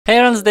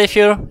guys, Dave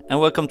here, and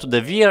welcome to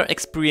the VR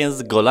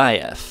experience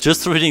Goliath.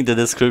 Just reading the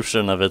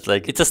description of it,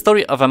 like, it's a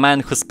story of a man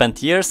who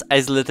spent years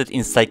isolated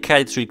in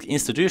psychiatric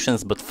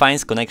institutions but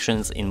finds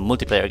connections in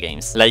multiplayer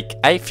games. Like,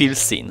 I feel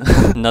seen.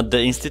 Not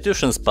the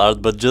institutions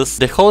part, but just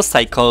the whole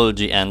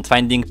psychology and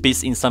finding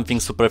peace in something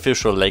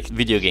superficial like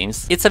video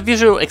games. It's a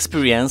visual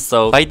experience,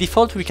 so by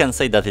default we can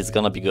say that it's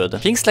gonna be good.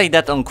 Things like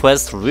that on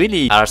Quest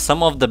really are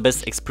some of the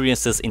best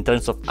experiences in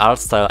terms of art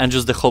style and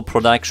just the whole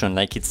production.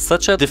 Like, it's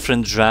such a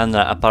different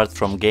genre apart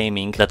from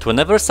gaming that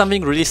whenever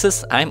something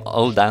releases, I'm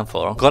all down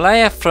for.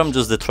 Goliath, from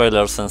just the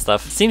trailers and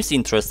stuff, seems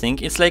interesting.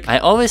 It's like, I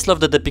always love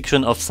the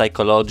depiction of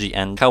psychology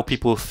and how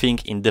people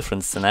think in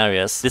different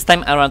scenarios. This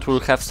time around we'll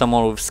have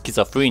someone with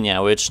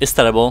schizophrenia, which is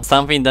terrible,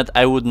 something that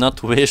I would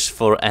not wish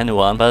for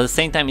anyone, but at the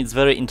same time it's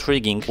very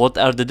intriguing what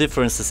are the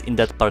differences in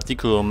that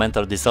particular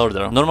mental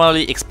disorder.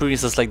 Normally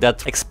experiences like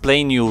that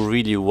explain you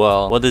really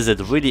well what is it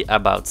really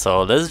about,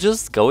 so let's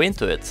just go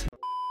into it.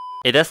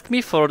 It asked me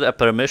for a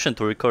permission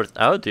to record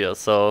audio,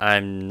 so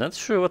I'm not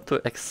sure what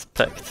to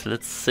expect.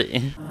 Let's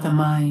see. The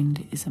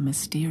mind is a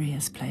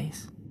mysterious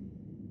place.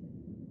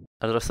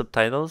 Are there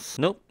subtitles?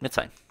 Nope, it's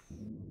fine.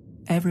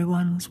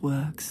 Everyone's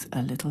works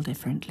a little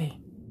differently.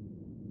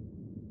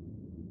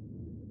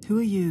 Who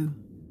are you?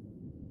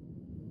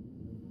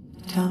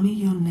 Tell me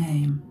your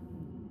name.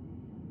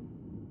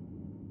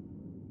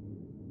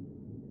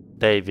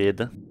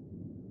 David.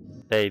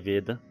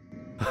 David.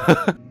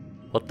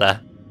 What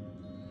the?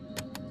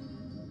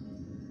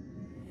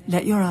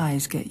 Let your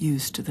eyes get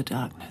used to the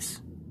darkness.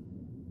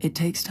 It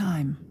takes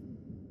time.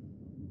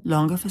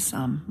 Longer for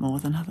some, more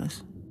than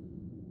others.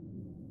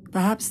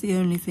 Perhaps the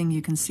only thing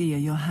you can see are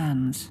your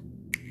hands.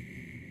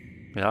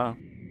 Yeah.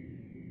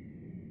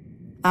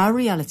 Our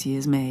reality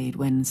is made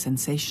when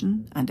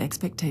sensation and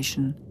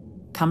expectation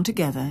come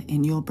together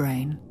in your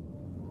brain.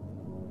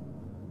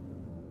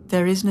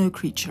 There is no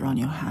creature on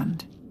your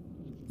hand.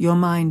 Your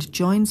mind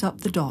joins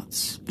up the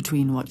dots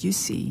between what you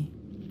see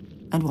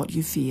and what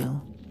you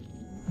feel.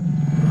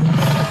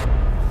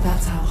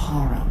 That's how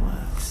horror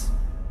works.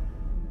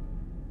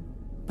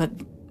 But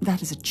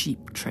that is a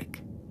cheap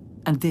trick,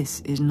 and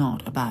this is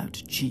not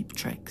about cheap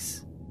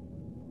tricks.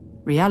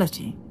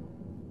 Reality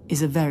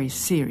is a very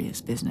serious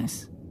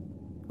business,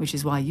 which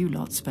is why you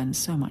lot spend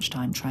so much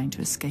time trying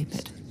to escape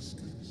it.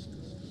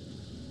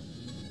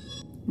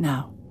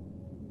 Now,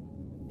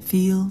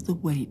 feel the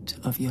weight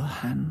of your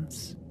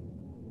hands.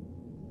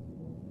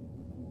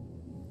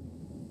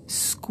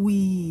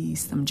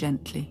 Squeeze them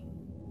gently.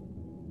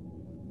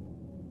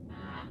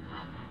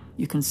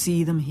 You can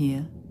see them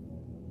here.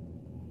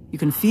 You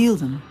can feel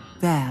them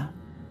there.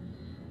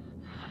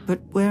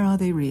 But where are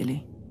they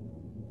really?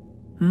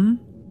 On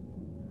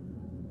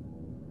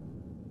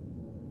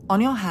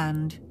your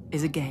hand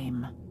is a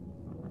game.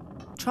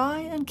 Try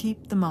and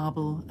keep the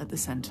marble at the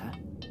center.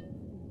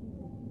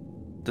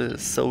 This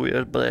is so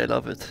weird, but I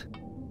love it.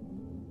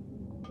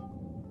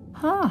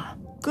 Ah,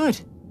 good.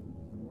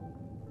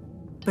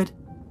 But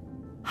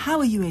how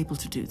are you able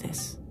to do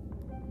this?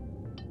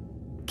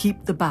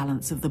 Keep the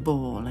balance of the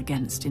ball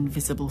against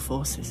invisible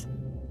forces,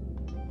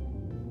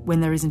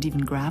 when there isn't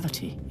even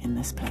gravity in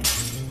this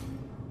place.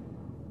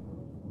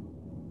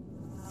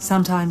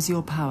 Sometimes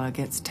your power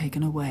gets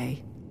taken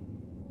away.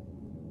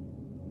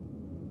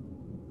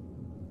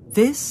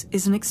 This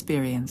is an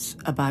experience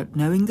about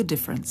knowing the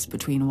difference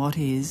between what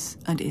is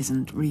and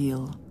isn't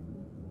real.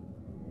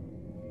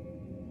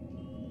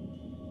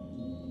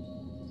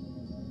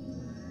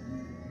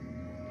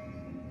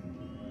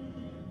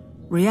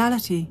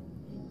 Reality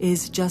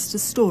is just a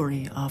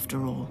story,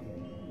 after all.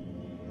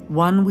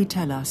 One we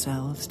tell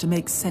ourselves to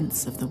make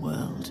sense of the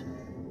world.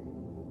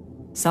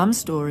 Some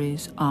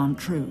stories aren't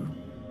true.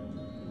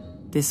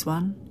 This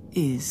one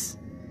is.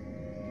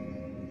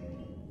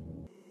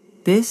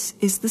 This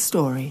is the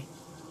story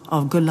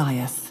of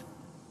Goliath,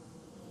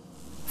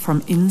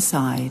 from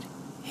inside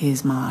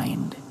his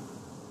mind.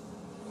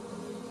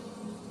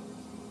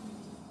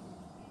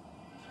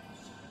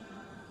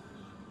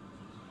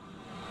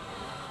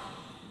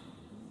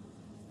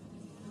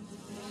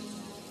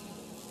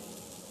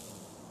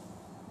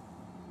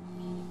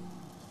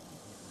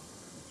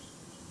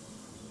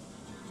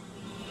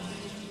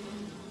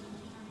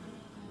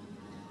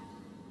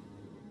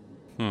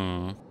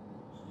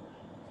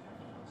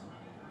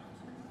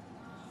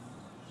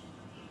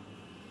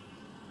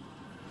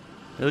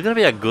 It's gonna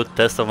be a good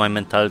test of my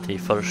mentality,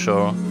 for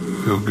sure.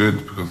 I feel good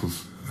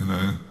because, you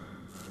know,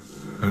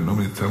 I don't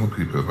normally tell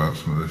people about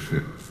some of this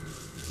shit.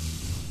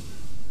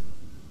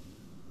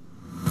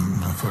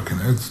 And my fucking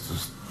head's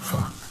just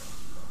fucked.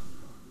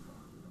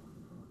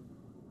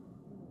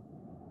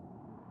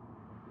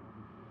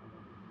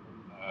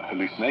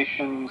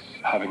 Hallucinations,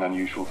 having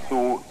unusual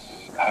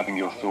thoughts, having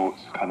your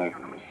thoughts kind of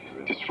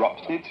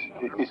disrupted,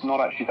 it's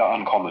not actually that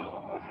uncommon.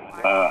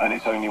 And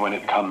it's only when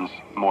it becomes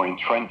more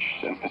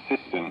entrenched and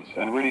persistent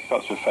and really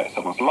starts to affect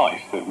someone's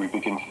life that we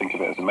begin to think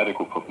of it as a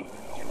medical problem.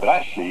 But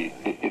actually,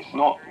 it's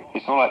not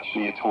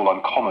actually at all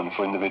uncommon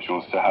for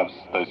individuals to have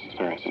those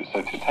experiences.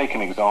 So to take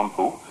an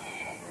example,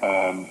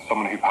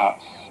 someone who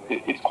perhaps,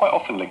 it's quite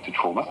often linked to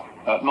trauma.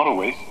 Not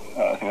always,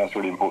 I think that's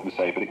really important to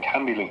say, but it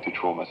can be linked to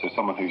trauma. So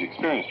someone who's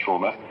experienced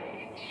trauma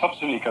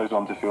subsequently goes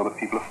on to feel that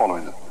people are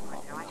following them.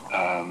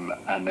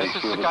 And they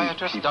feel that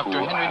these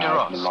people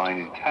have malign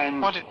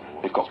intent,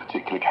 they've got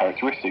particular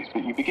characteristics,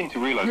 but you begin to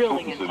realise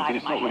talking to them that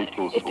it's not really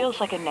plausible. It feels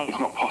like a nail. It's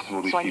not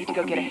possible these people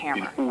can be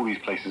in all these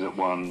places at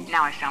once.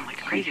 Now I sound like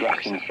a crazy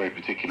dressed in person. this very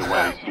particular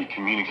way, to be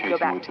communicating Go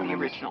back with to them the in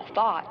this. original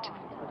thought.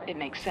 It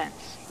makes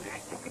sense.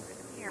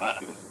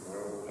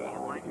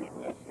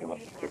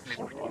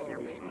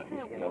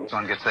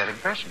 One gets that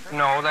impression.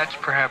 No, that's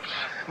perhaps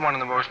one of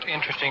the most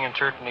interesting and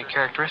certainly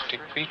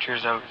characteristic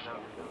features of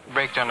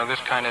breakdown of this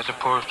kind, as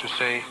opposed to,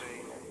 say,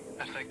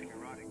 a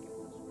psychoneurotic.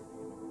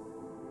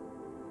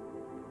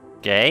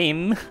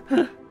 Game?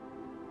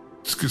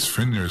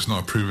 Schizophrenia is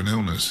not a proven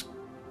illness.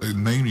 They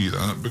name you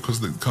that because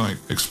they can't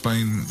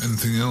explain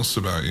anything else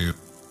about you.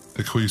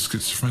 They call you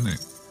schizophrenic.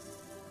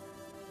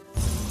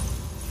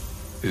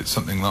 It's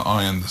something that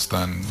I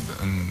understand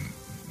and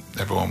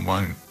everyone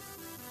won't.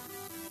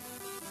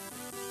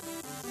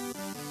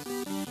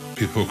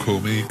 People call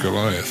me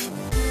Goliath.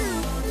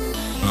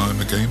 I'm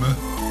a gamer.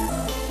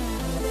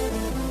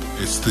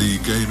 It's the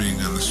gaming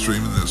and the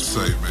streaming that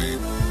saved me.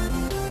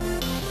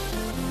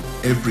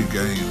 Every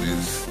game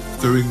is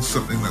doing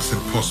something that's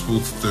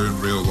impossible to do in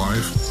real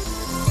life.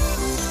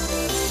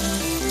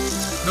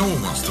 No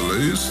one wants to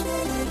lose.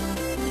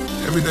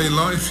 Everyday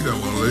life, you don't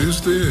want to lose,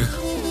 do you?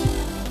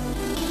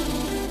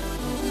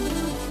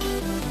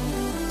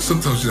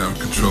 Sometimes you don't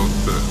have control,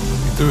 but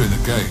you do in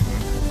a game.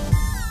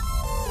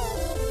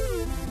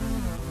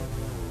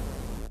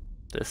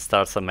 This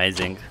starts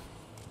amazing.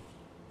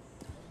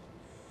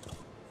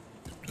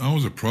 I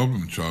was a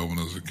problem child when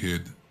I was a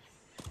kid.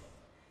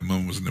 My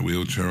mum was in a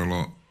wheelchair a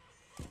lot.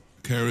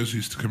 Carers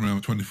used to come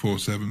around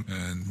 24/7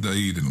 and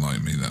they didn't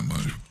like me that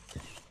much.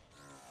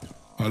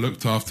 I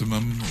looked after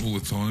mum all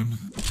the time.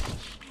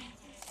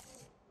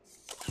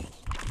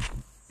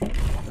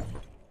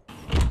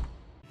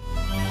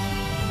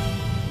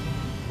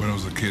 When I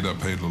was a kid I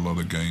played a lot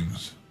of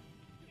games.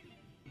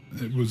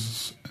 It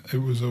was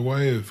a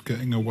way of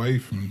getting away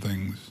from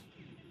things.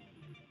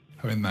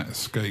 Having that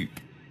escape.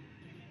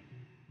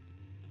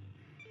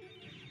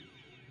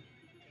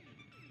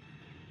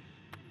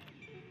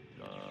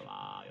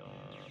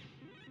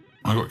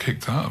 I got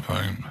kicked out of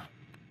home.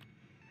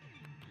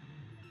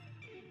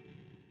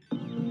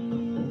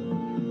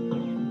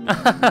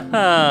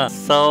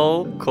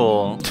 So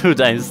cool. Dude,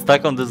 I'm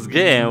stuck on this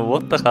game.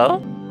 What the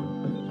hell?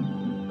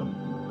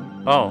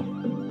 Oh.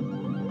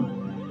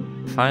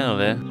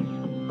 Finally.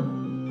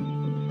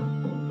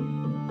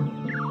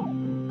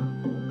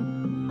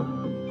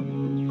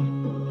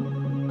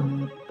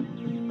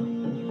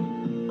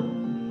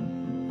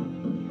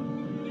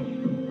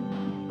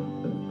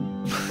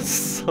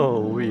 So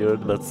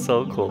weird, but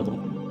so cool.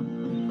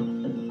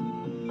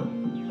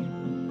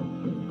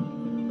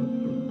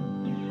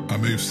 I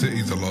moved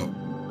cities a lot.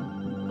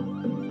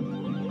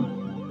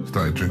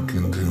 Started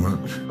drinking too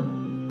much.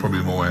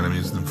 Probably more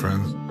enemies than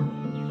friends.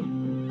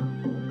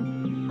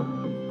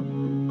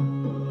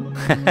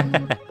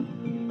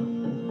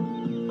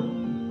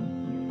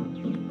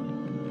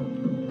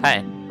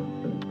 Hi.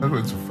 I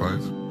went to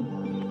fight.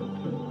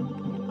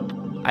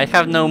 I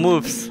have no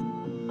moves.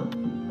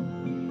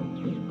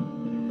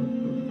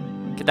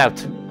 Get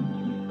out.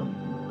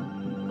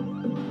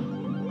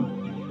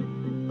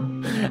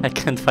 I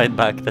can't fight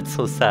back, that's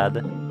so sad.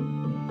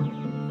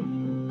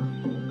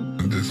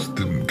 I just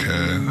didn't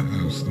care.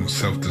 It was in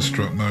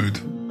self-destruct mode.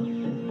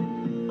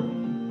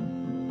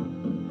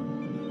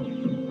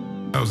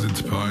 I was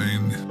into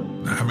partying,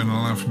 having a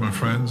laugh with my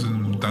friends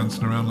and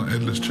dancing around like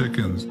headless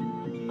chickens.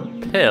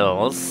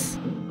 Pills?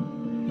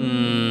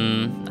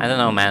 I don't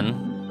know,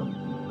 man.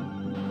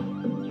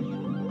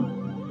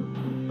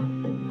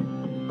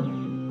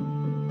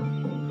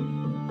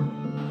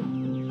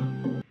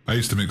 I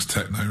used to mix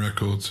techno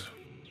records.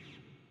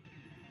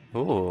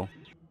 Ooh.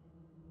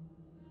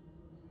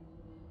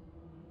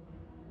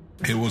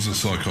 It was a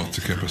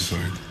psychotic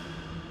episode.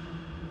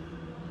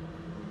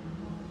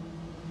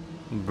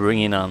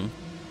 Bring it on.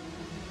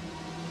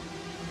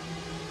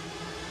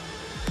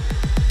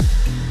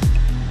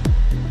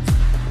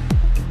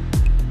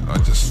 I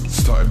just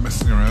started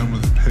messing around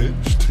with the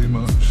pitch too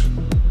much.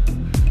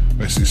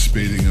 Basically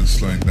speeding and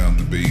slowing down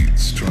the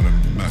beats, trying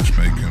to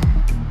matchmake them.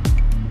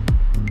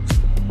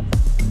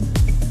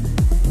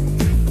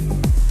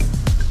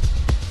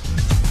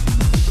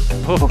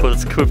 Oh,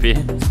 that's creepy.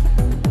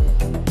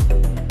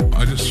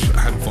 I just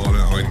had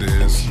violent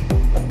ideas,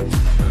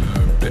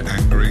 a bit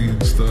angry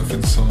and stuff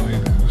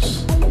inside.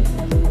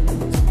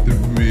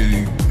 Didn't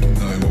really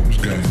know what was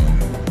going on.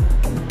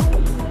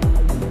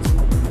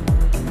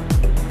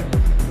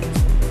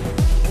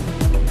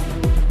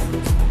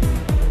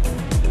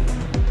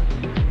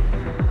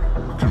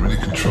 I couldn't really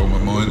control my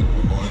mind.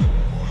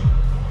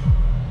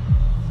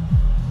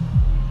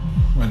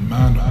 Went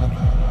mad.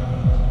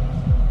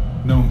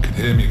 No one could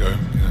hear me going,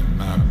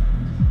 mad.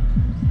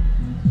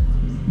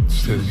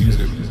 Just hear the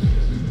music.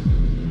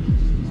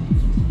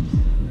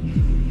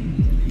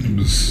 It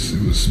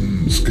was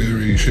some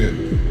scary shit.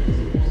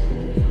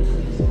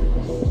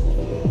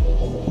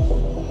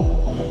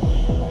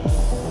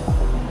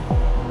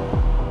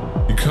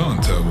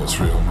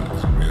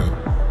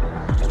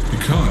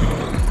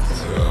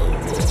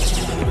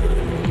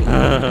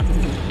 You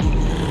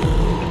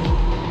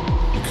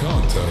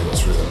can't tell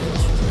that's real.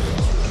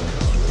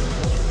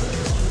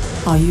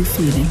 Are you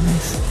feeling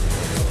this?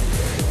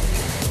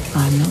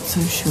 I'm not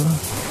so sure.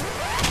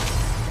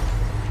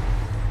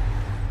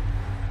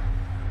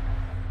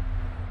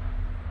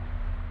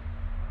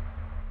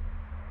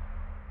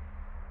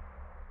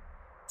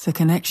 The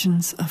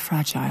connections are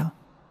fragile.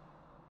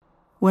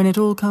 When it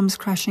all comes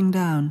crashing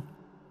down,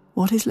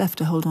 what is left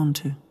to hold on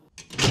to?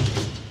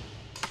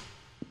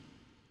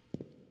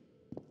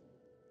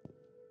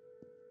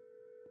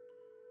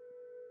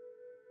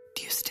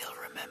 Do you still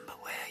remember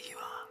where you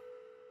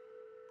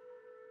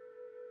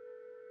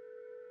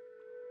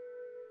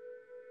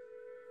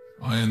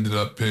are? I ended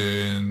up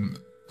in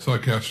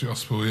psychiatric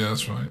hospital, yeah,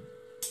 that's right.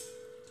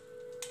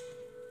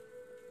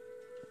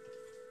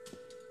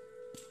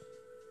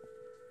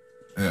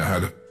 It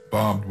had a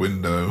barbed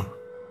window,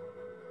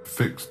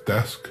 fixed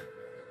desk.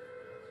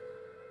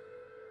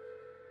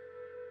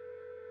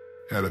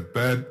 It had a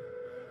bed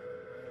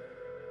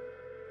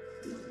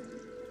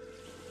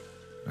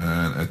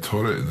and a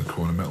toilet in the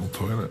corner, metal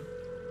toilet.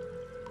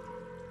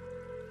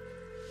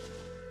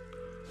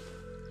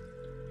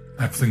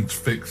 Everything's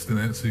fixed in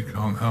it so you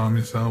can't harm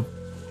yourself.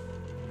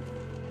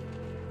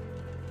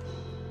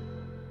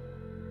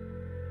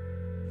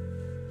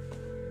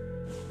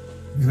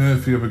 You know,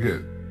 if you ever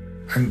get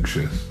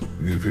anxious,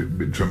 you get a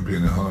bit jumpy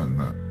in the heart and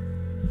that.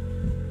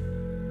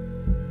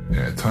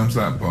 Yeah, times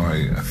that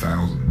by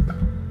 1,000.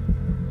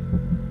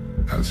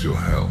 That's your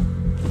hell.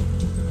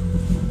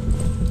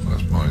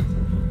 That's mine.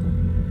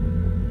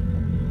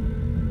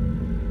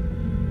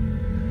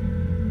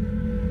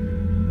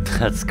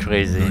 That's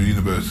crazy. The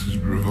universe is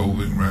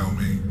revolving around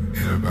me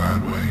in a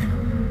bad way.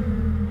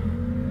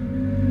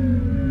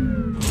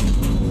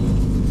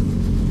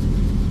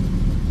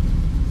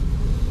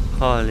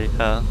 Holy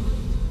hell.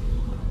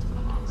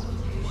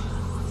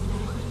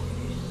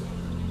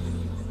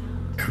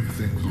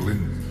 Everything's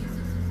linked.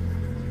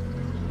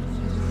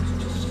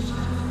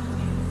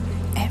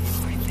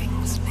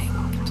 Everything's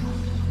linked.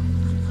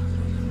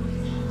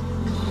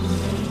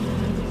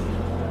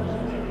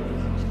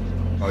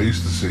 I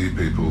used to see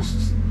people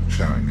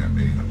shouting at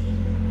me,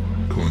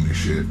 calling me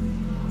shit.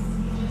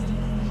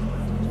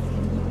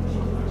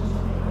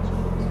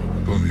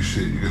 Calling me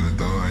shit, you're gonna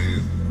die,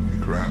 you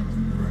crap.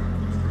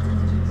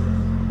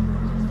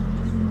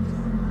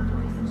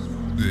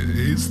 It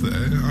is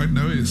there, I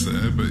know it's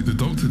there, but the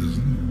doctor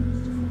doesn't.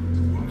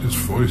 Just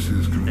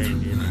voices coming through,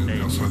 you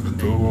know, outside the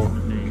door,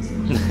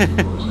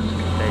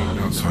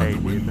 outside the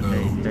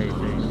window.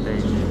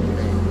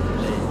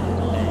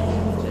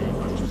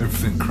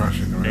 Everything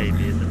crashing around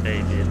me.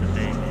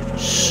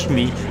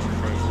 Shmi.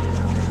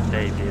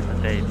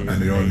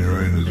 And you're on your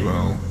own as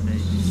well.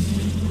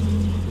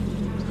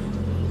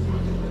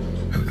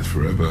 And it's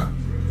forever.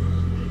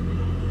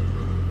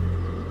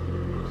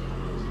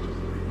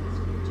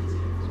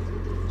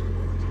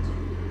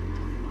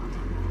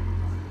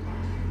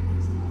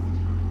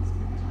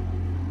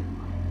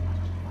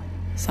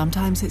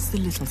 Sometimes it's the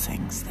little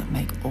things that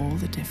make all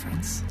the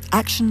difference.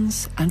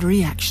 Actions and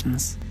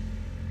reactions.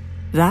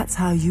 That's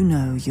how you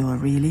know you're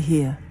really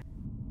here.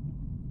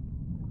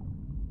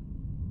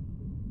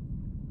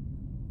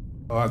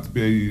 I had to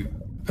be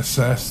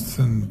assessed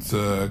and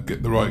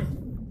get the right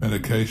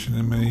medication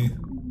in me.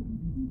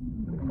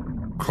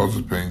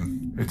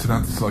 Clozapine. It's an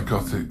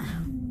antipsychotic.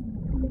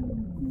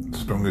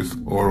 Strongest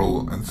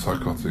oral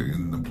antipsychotic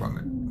in the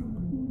planet.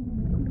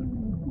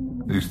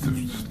 I used to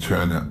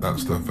churn that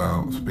stuff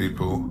out to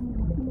people.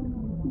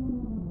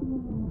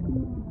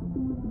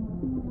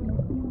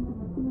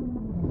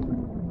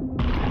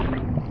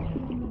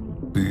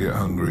 You get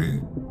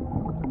hungry.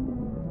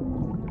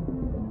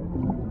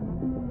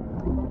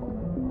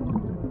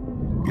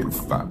 Get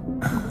fat.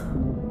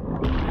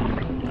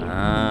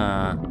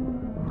 Ah.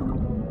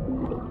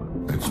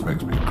 It just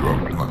makes me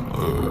grump like,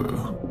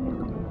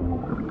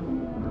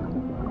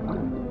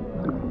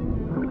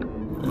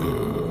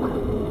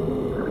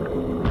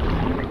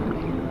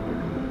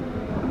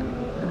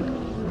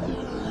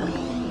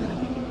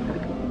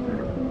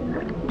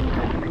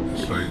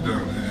 Slow you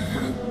down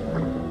here.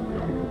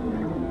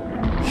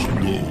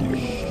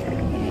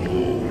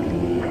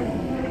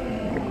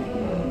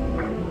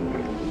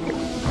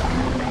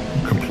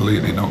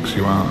 Completely knocks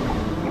you out.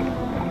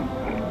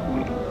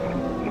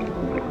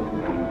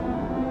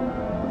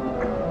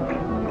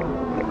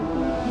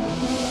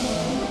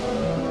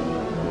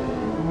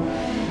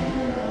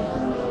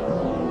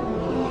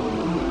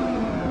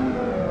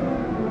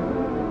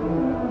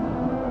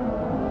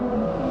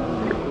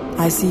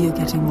 I see you're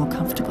getting more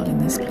comfortable in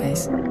this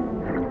place.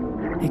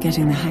 You're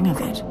getting the hang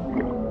of it.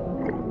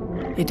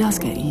 It does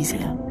get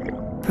easier.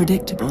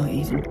 Predictable,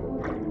 even.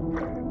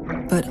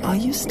 But are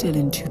you still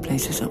in two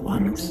places at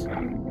once?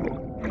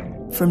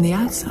 From the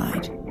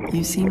outside,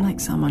 you seem like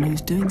someone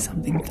who's doing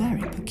something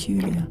very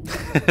peculiar.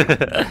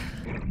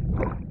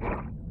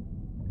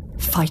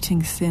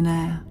 Fighting thin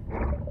air.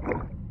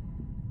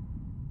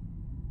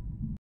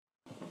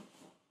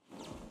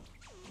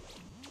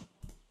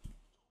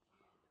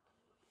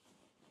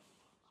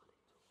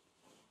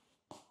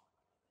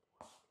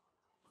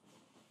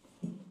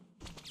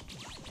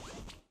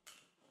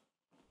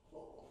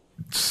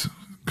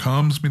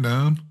 calms me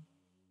down.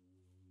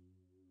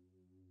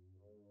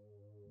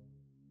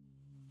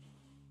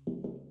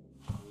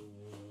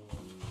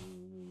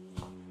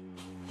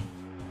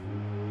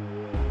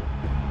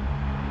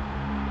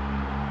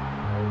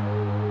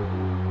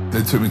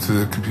 They took me to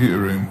the computer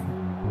room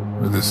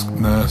with this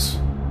nurse.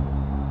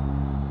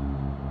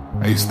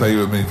 He stayed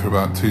with me for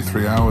about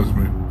 2-3 hours.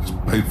 We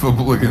just played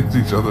football against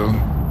each other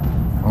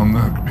on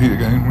the computer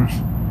game, which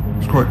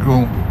was quite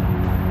cool.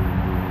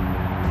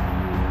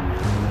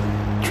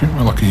 Treat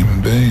me like a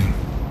human being.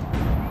 I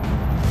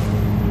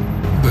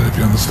don't know if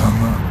you understand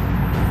that.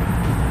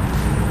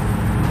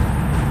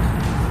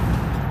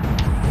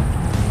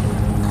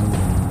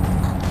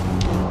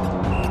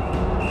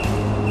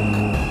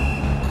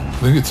 I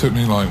think it took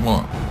me like,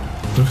 what? I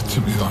think it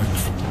took me like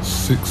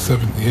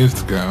 6-7 years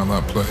to get out of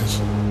that place.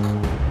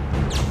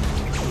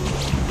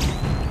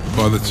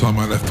 By the time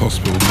I left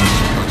hospital, I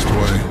passed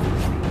away.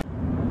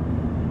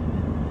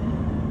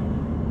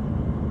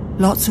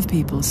 Lots of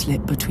people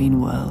slip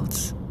between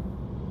worlds.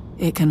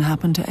 It can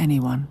happen to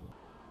anyone.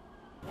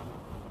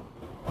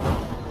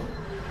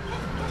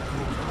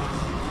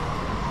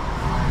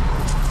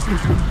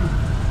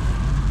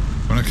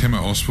 When I came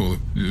out of hospital,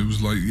 it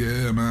was like,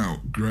 yeah, I'm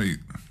out, great.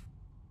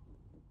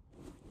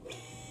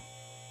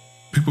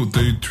 People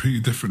do treat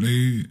you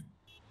differently.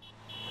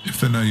 If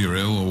they know you're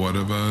ill or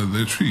whatever,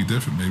 they treat you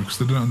differently because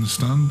they don't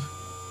understand.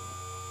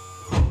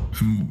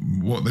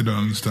 And what they don't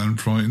understand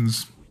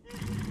frightens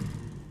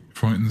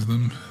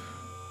them.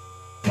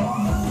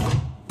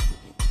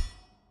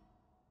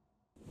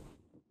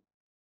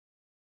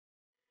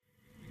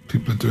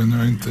 People are doing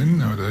their own thing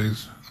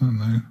nowadays, aren't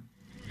they?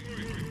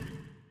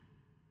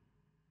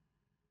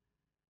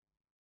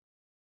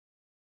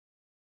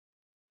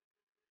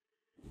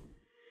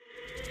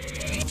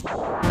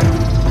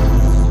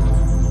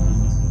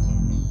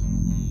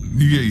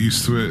 You get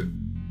used to it.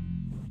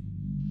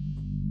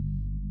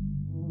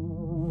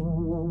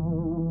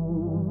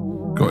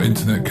 Got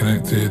internet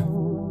connected.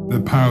 The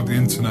power of the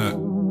internet.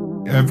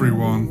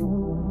 Everyone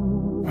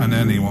and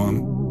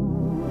anyone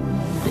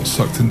got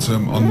sucked into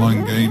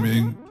online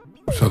gaming,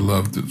 which I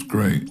loved. It was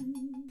great.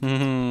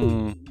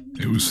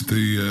 It was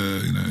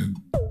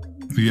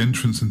the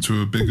entrance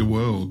into a bigger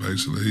world,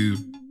 basically.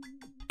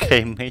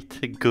 Game made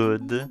it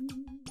good.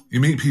 You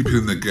meet people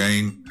in the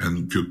game,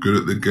 and if you're good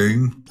at the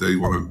game, they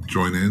want to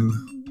join in.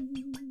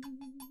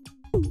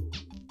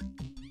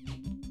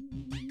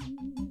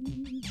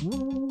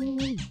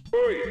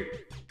 Oi,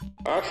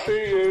 I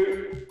see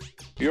you.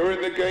 You're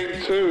in the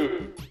game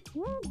too.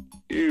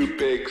 You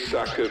big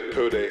sack of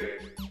pudding.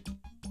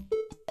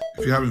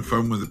 If you're having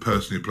fun with the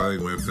person you're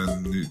playing with,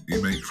 then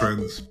you make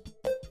friends.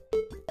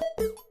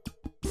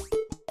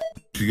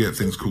 You get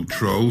things called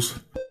trolls.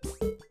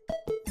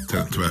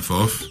 Tell them to F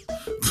off.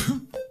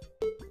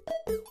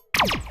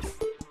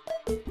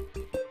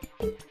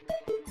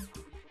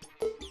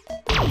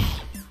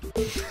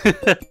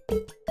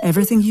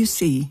 Everything you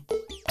see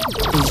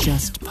is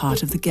just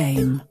part of the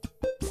game.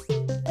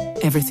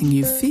 Everything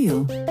you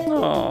feel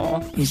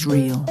is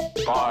real.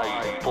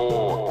 5,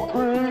 4,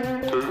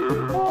 3,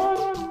 2,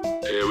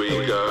 1. Here we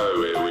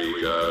go, here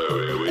we go,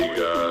 here we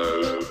go.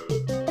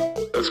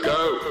 Let's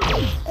go.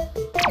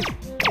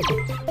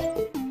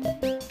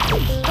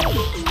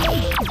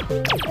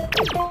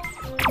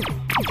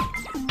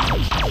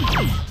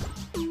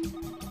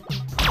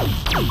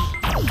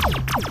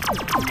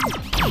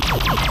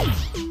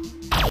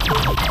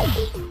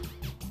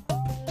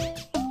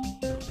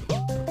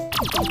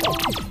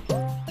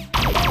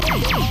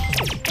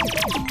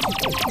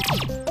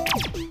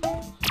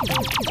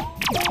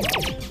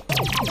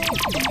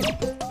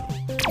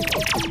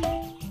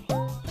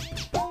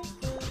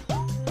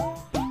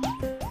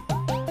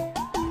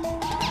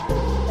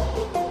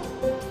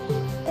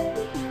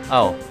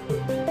 Oh.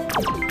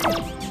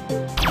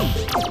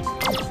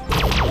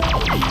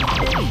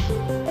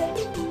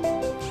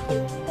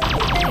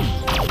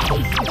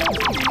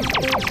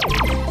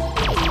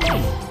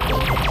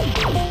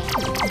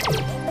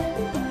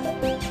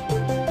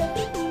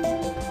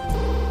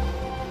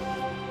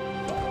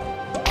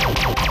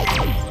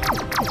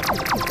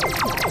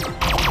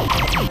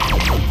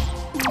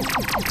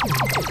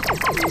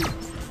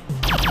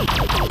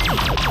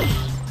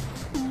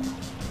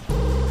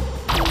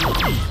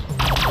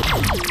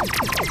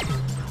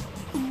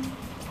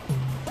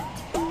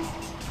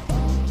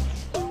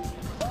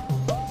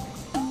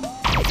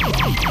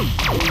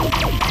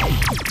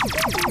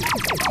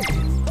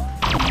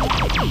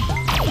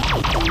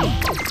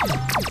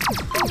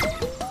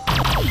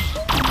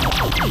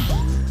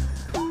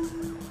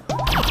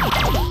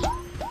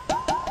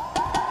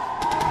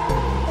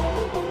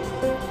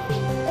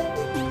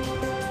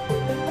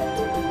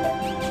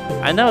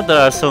 I know there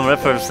are some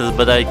references,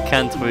 but I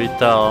can't really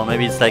tell.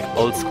 Maybe it's like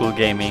old school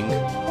gaming.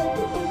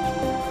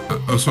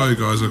 I'm sorry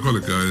guys, I've got to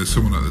go. There's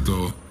someone at the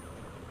door.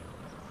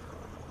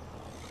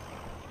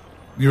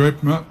 You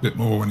open up a bit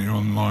more when you're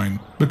online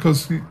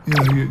because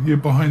you're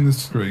behind the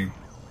screen.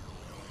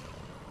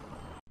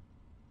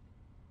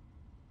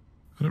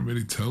 I don't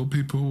really tell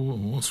people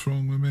what's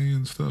wrong with me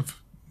and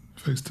stuff.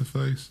 face to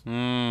face.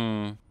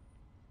 Hmm.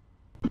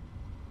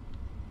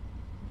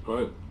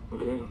 Right,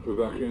 okay, we're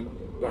back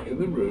in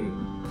the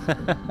room.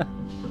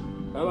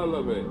 Hello,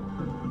 lovey.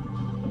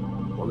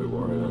 What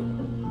warrior.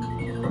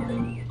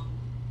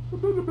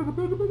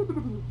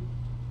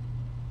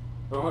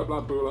 Oh, hi,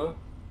 Blood Buller.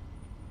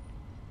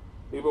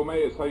 Evil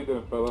Mayors, how you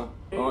doing, fella?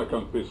 Alright,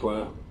 Country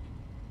Slayer.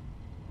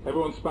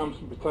 Everyone spam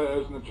some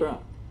potatoes in the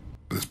chat.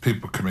 There's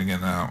people coming in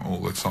and out all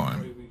the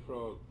time.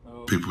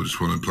 People just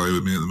want to play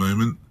with me at the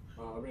moment.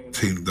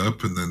 Teamed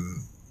up and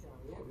then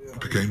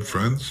became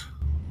friends.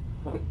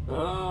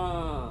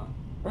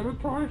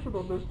 Penetration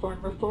on this tank.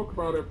 Let's talk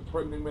about it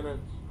for 20 minutes.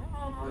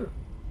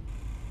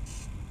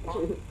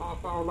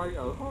 Half hour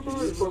later.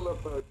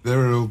 There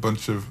are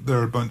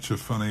a bunch of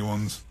funny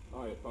ones.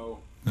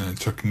 Yeah,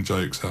 chucking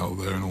jokes out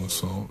there and all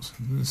sorts.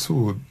 It's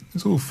all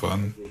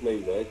fun.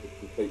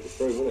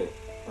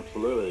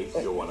 Absolutely.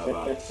 You're one of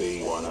us.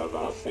 Be one of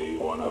us. Be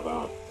one of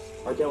us.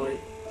 Okay.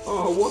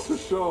 Oh, what a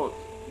shot!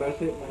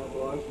 That's it, man,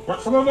 boys.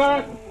 What's some of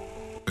that?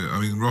 I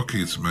mean,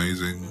 Rocky's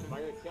amazing.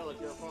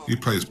 He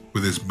plays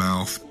with his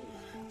mouth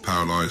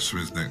paralysed from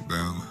his neck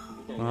down.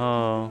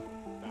 Oh.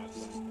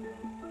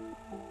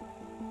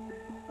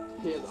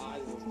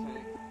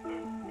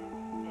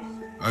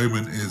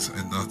 Omen is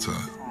a nutter.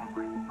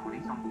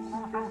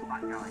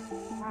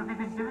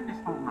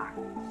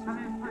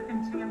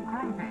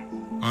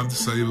 I'm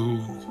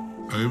disabled.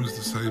 Omen's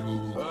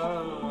disabled.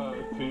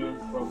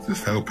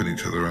 Just helping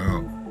each other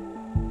out.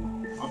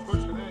 I'm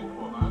pushing in, come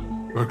on,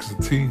 man. Work as a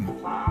team.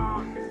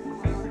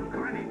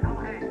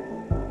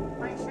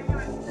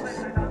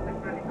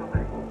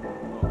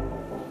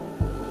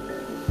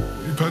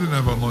 If I didn't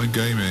have online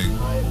gaming,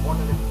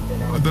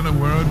 I don't know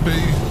where I'd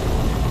be.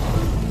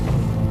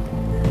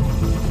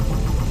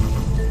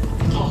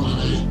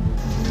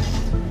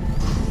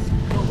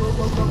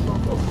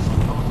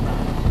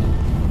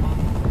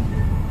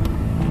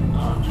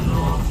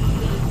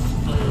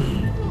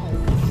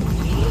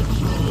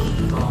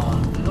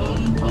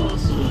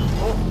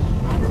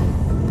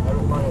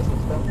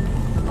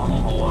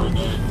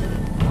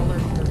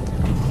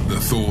 The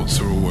thoughts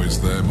are always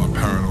there, my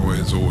paranoia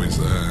is always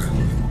there.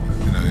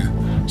 You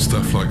know,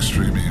 stuff like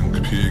streaming and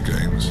computer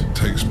games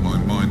takes my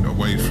mind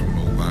away from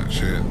all that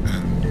shit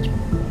and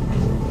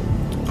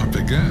I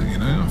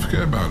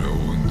forget about it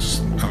all and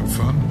just have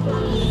fun.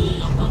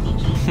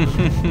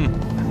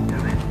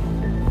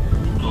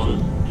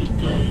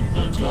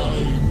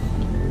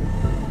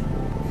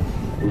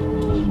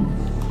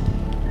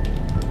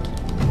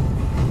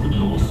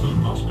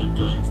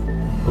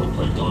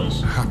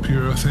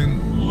 Happier, I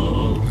think.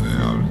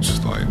 Yeah, I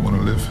just like want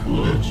to live.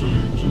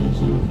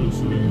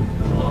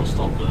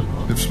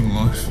 Live some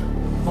life.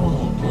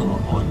 Oh, blow my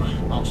mind, mate.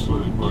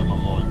 Absolutely blow my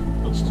mind.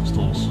 That's just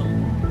awesome.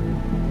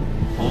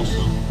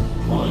 Awesome.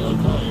 Right,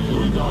 okay, here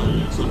we go.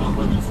 So I'm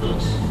ready for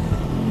this.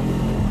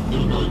 Here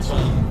we go,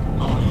 10,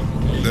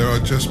 9, 8. There are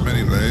just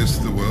many layers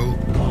to the world.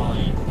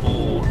 5,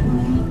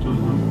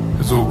 4.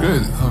 It's all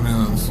good. I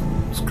mean,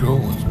 it's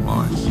cool. It's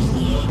mine.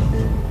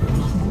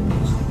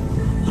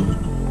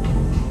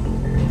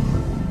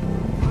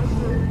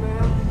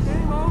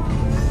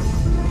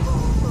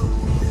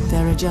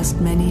 There are just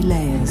many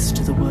layers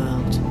to the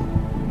world.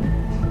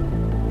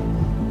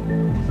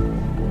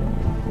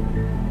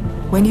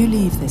 When you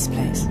leave this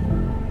place,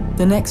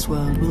 the next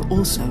world will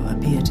also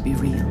appear to be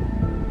real.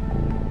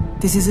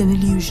 This is an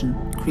illusion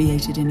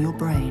created in your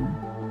brain.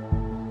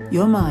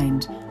 Your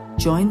mind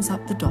joins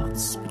up the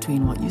dots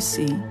between what you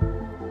see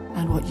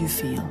and what you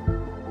feel.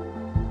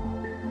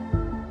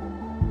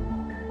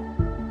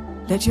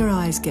 Let your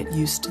eyes get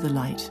used to the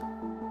light.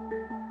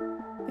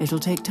 It'll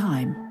take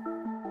time.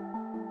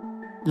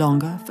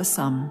 Longer for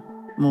some,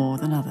 more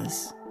than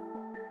others.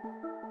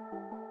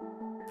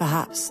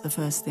 Perhaps the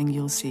first thing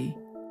you'll see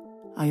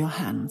are your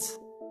hands.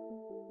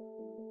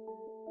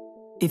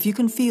 If you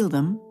can feel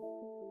them,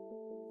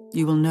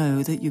 you will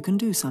know that you can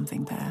do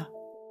something there.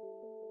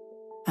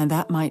 And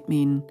that might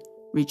mean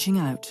reaching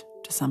out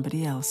to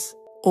somebody else.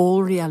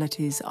 All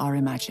realities are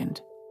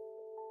imagined,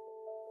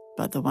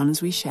 but the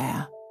ones we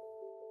share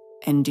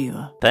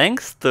endure.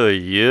 Thanks to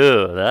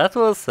you, that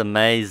was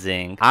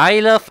amazing. I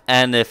love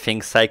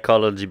anything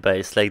psychology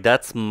based, like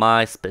that's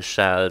my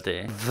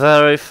specialty.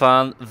 Very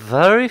fun,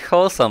 very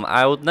wholesome.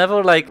 I would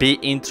never be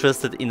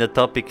interested in a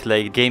topic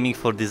like gaming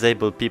for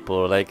disabled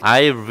people. Like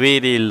I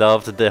really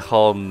loved the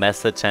whole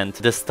message and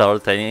the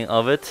storytelling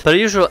of it. Per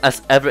usual,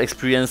 as every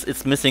experience,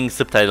 it's missing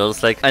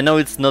subtitles. Like I know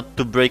it's not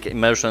to break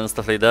immersion and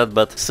stuff like that,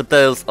 but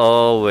subtitles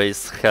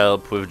always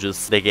help with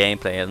just the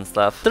gameplay and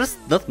stuff. There's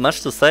not much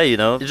to say, you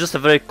know, it's just a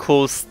very cool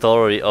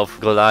story of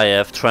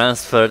Goliath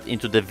transferred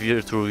into the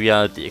virtual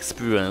reality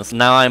experience.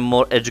 Now I'm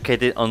more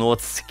educated on what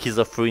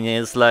schizophrenia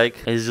is like.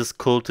 It's just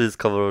cool to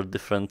discover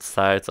different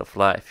sides of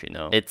life, you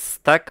know. It's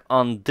stuck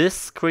on this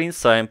screen,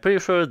 so I'm pretty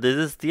sure this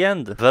is the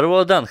end. Very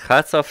well done,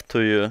 hats off to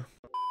you.